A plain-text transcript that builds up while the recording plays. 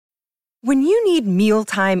When you need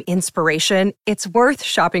mealtime inspiration, it's worth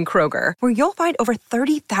shopping Kroger, where you'll find over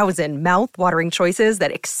 30,000 mouth-watering choices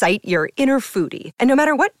that excite your inner foodie. And no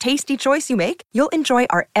matter what tasty choice you make, you'll enjoy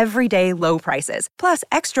our everyday low prices, plus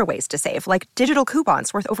extra ways to save, like digital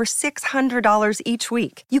coupons worth over $600 each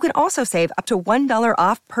week. You can also save up to $1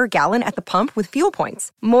 off per gallon at the pump with fuel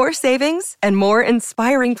points. More savings and more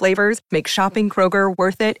inspiring flavors make shopping Kroger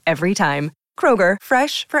worth it every time. Kroger,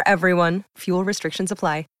 fresh for everyone. Fuel restrictions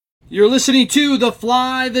apply. You're listening to the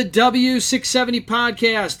Fly the W670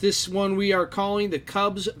 podcast. This one we are calling the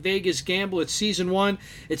Cubs Vegas Gamble. It's season 1.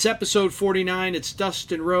 It's episode 49. It's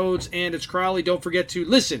Dustin Rhodes and it's Crowley. Don't forget to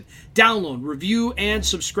listen, download, review, and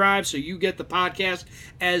subscribe so you get the podcast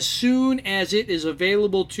as soon as it is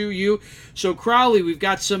available to you. So, Crowley, we've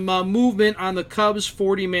got some movement on the Cubs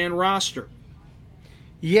 40-man roster.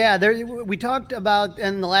 Yeah, we talked about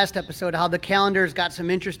in the last episode how the calendar's got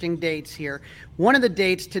some interesting dates here. One of the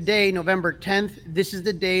dates today, November 10th, this is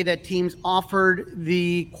the day that teams offered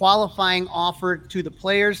the qualifying offer to the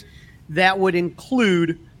players. That would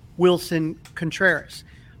include Wilson Contreras,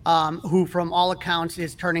 who from all accounts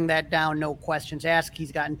is turning that down, no questions asked.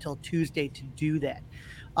 He's got until Tuesday to do that.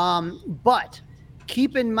 But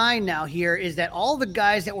keep in mind now here is that all the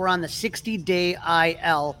guys that were on the 60-day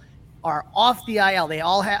IL are off the IL. They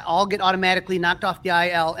all get automatically knocked off the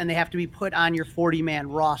IL, and they have to be put on your 40-man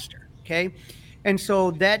roster, okay? And so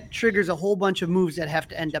that triggers a whole bunch of moves that have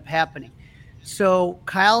to end up happening. So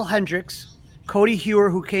Kyle Hendricks, Cody Hewer,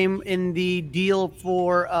 who came in the deal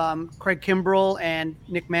for Craig Kimbrell and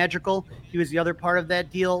Nick Madrigal, he was the other part of that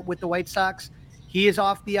deal with the White Sox. He is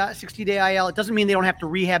off the 60-day IL. It doesn't mean they don't have to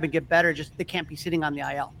rehab and get better, just they can't be sitting on the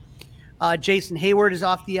IL. Jason Hayward is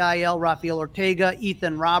off the IL. Rafael Ortega,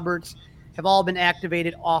 Ethan Roberts have all been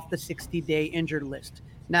activated off the 60-day injured list.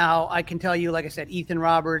 Now, I can tell you, like I said, Ethan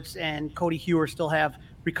Roberts and Cody Hewer still have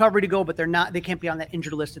recovery to go, but they can't be on that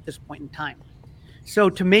injured list at this point in time. So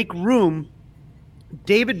to make room,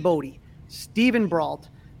 David Bodie, Steven Brault,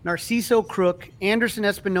 Narciso Crook, Anderson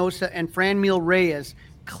Espinosa, and Franmil Reyes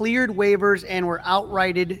cleared waivers and were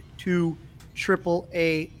outrighted to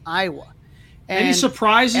AAA Iowa. Any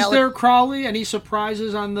surprises there, Crowley? Any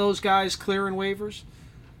surprises on those guys clearing waivers?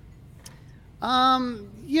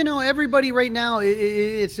 Everybody right now,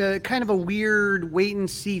 it's a kind of a weird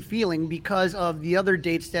wait-and-see feeling because of the other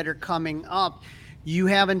dates that are coming up. You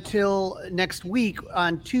have until next week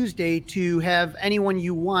on Tuesday to have anyone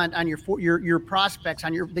you want on your prospects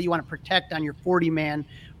that you want to protect on your 40-man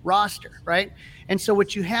roster, right? And so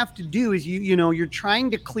what you have to do is you're trying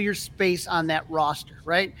to clear space on that roster,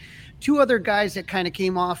 right? Two other guys that kind of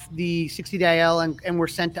came off the 60-day IL and were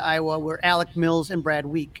sent to Iowa were Alec Mills and Brad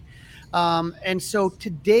Week. And so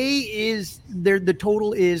today the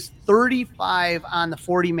total is 35 on the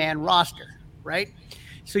 40-man roster, right?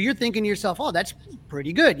 So you're thinking to yourself, oh, that's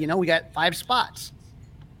pretty good. We got 5 spots.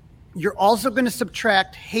 You're also going to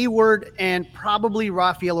subtract Hayward and probably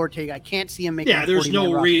Rafael Ortega. I can't see him making. Yeah, there's no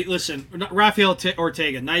listen. Rafael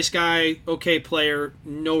Ortega, nice guy, okay player.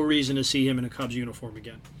 No reason to see him in a Cubs uniform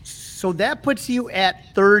again. So that puts you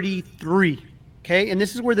at 33. Okay, and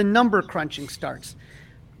this is where the number crunching starts.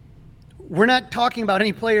 We're not talking about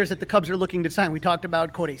any players that the Cubs are looking to sign. We talked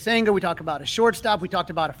about Kodai Senga. We talked about a shortstop. We talked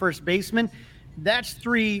about a first baseman. That's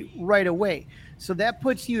 3 right away. So that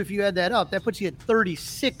puts you, if you add that up, that puts you at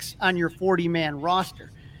 36 on your 40-man roster.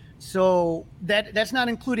 So that's not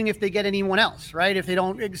including if they get anyone else, right? If they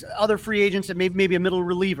don't, other free agents that maybe a middle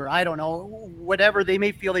reliever, I don't know, whatever they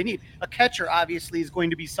may feel they need. A catcher obviously is going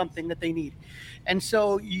to be something that they need. And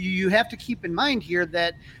so you have to keep in mind here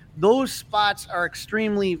that those spots are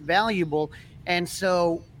extremely valuable. And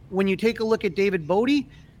so when you take a look at David Bodie,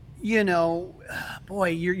 you're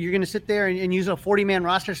going to sit there and use a 40-man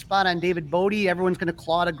roster spot on David Bodie. Everyone's going to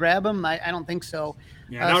claw to grab him. I don't think so.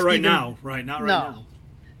 Yeah, not right now. Right, not right now.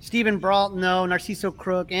 Steven Brault, no. Narciso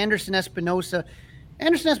Crook, Anderson Espinosa.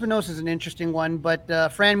 Anderson Espinosa is an interesting one, but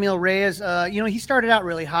Franmil Reyes, he started out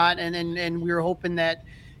really hot, and we were hoping that,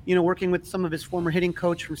 working with some of his former hitting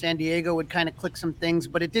coach from San Diego would kind of click some things,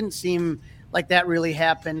 but it didn't seem like that really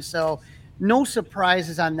happened. So no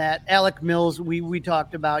surprises on that. Alec Mills, we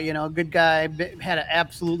talked about, a good guy, had an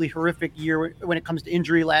absolutely horrific year when it comes to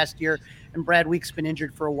injury last year, and Brad Week's been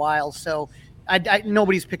injured for a while. So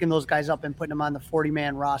nobody's picking those guys up and putting them on the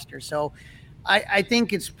 40-man roster. So I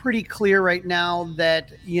think it's pretty clear right now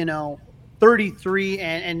that, 33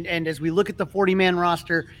 and as we look at the 40-man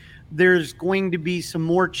roster, there's going to be some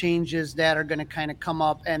more changes that are going to kind of come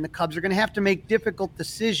up, and the Cubs are going to have to make difficult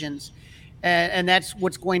decisions. And that's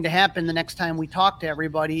what's going to happen the next time we talk to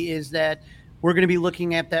everybody, is that we're going to be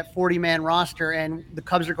looking at that 40-man roster, and the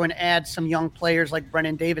Cubs are going to add some young players like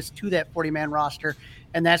Brennan Davis to that 40-man roster,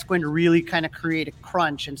 and that's going to really kind of create a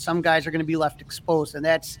crunch, and some guys are going to be left exposed, and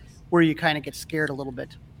that's where you kind of get scared a little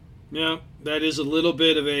bit. Yeah, that is a little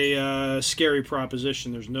bit of a scary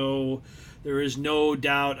proposition. There is no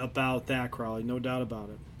doubt about that, Crawley. No doubt about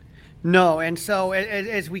it. No, and so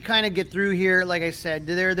as we kind of get through here, like I said,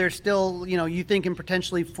 there's still, you thinking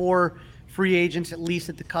potentially 4 free agents at least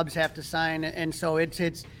that the Cubs have to sign, and so it's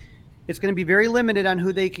going to be very limited on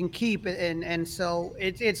who they can keep, and so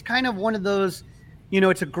it's kind of one of those,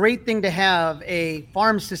 it's a great thing to have a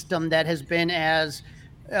farm system that has been as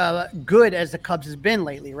good as the Cubs has been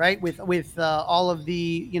lately, right? With all of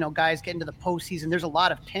the guys getting to the postseason, there's a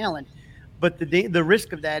lot of talent, but the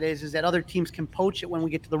risk of that is that other teams can poach it when we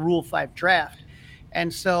get to the Rule 5 draft,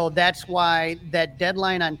 and so that's why that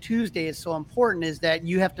deadline on Tuesday is so important. Is that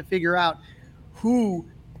you have to figure out who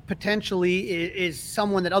potentially is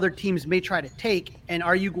someone that other teams may try to take, and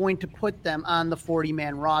are you going to put them on the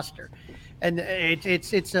 40-man roster? And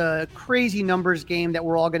it's a crazy numbers game that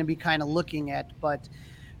we're all going to be kind of looking at, but.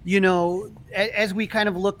 As we kind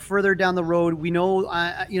of look further down the road, we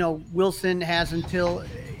know, Wilson has until,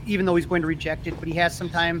 even though he's going to reject it, but he has some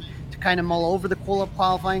time to kind of mull over the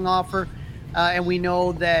qualifying offer. And we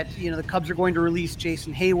know that, the Cubs are going to release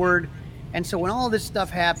Jason Hayward. And so when all of this stuff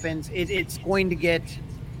happens, it's going to get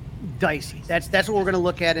dicey. That's what we're going to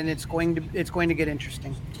look at, and it's going to get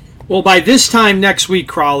interesting. Well, by this time next week,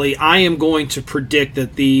 Crawley, I am going to predict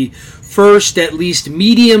that the first, at least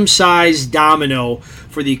medium-sized domino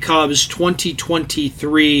for the Cubs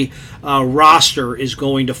 2023 roster is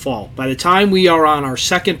going to fall. By the time we are on our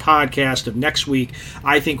second podcast of next week,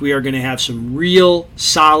 I think we are going to have some real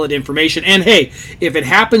solid information. And hey, if it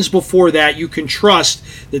happens before that, you can trust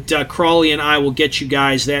that Crawley and I will get you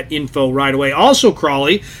guys that info right away. Also,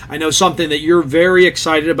 Crawley, I know something that you're very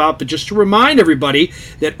excited about, but just to remind everybody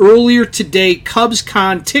that earlier today,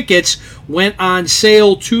 CubsCon tickets went on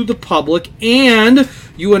sale to the public, and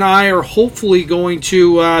you and I are hopefully going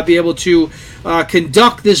to be able to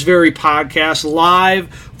conduct this very podcast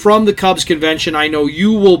live from the Cubs convention. I know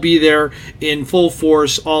you will be there in full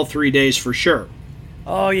force all 3 days for sure.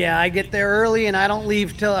 Oh yeah, I get there early and I don't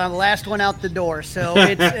leave till I'm the last one out the door. So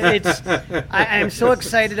I'm so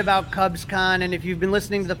excited about CubsCon, and if you've been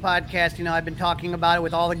listening to the podcast, I've been talking about it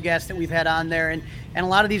with all the guests that we've had on there, and a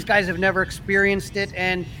lot of these guys have never experienced it,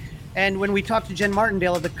 and when we talked to Jen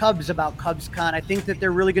Martindale of the Cubs about CubsCon, I think that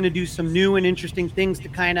they're really going to do some new and interesting things to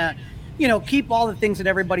kind of, keep all the things that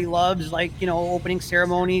everybody loves, like, opening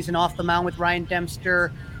ceremonies and off the mound with Ryan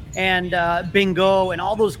Dempster and bingo and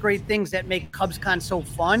all those great things that make CubsCon so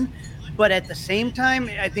fun. But at the same time,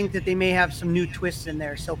 I think that they may have some new twists in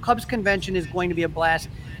there. So Cubs Convention is going to be a blast.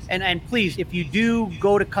 And please, if you do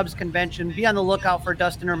go to Cubs Convention, be on the lookout for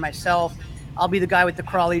Dustin or myself. I'll be the guy with the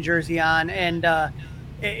Crawley jersey on, and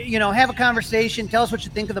have a conversation. Tell us what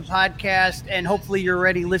you think of the podcast, and hopefully you're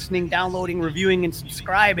already listening, downloading, reviewing, and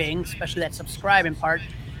subscribing, especially that subscribing part.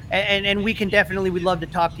 And we'd love to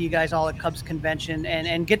talk to you guys all at Cubs Convention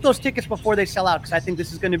and get those tickets before they sell out, because I think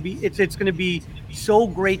this is going to be, it's going to be so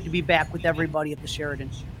great to be back with everybody at the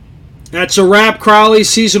Sheraton. That's a wrap, Crawley.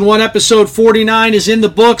 Season 1, episode 49 is in the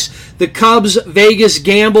books. The Cubs Vegas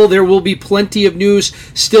Gamble. There will be plenty of news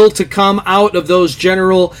still to come out of those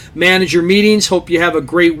general manager meetings. Hope you have a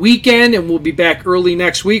great weekend, and we'll be back early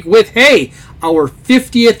next week with, our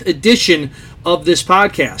 50th edition of this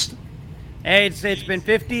podcast. Hey, it's been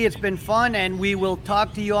 50. It's been fun, and we will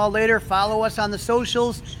talk to you all later. Follow us on the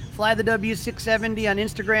socials. Fly the W670 on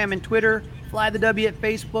Instagram and Twitter. Fly the W at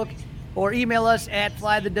Facebook. Or email us at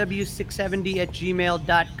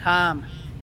flythew670@gmail.com.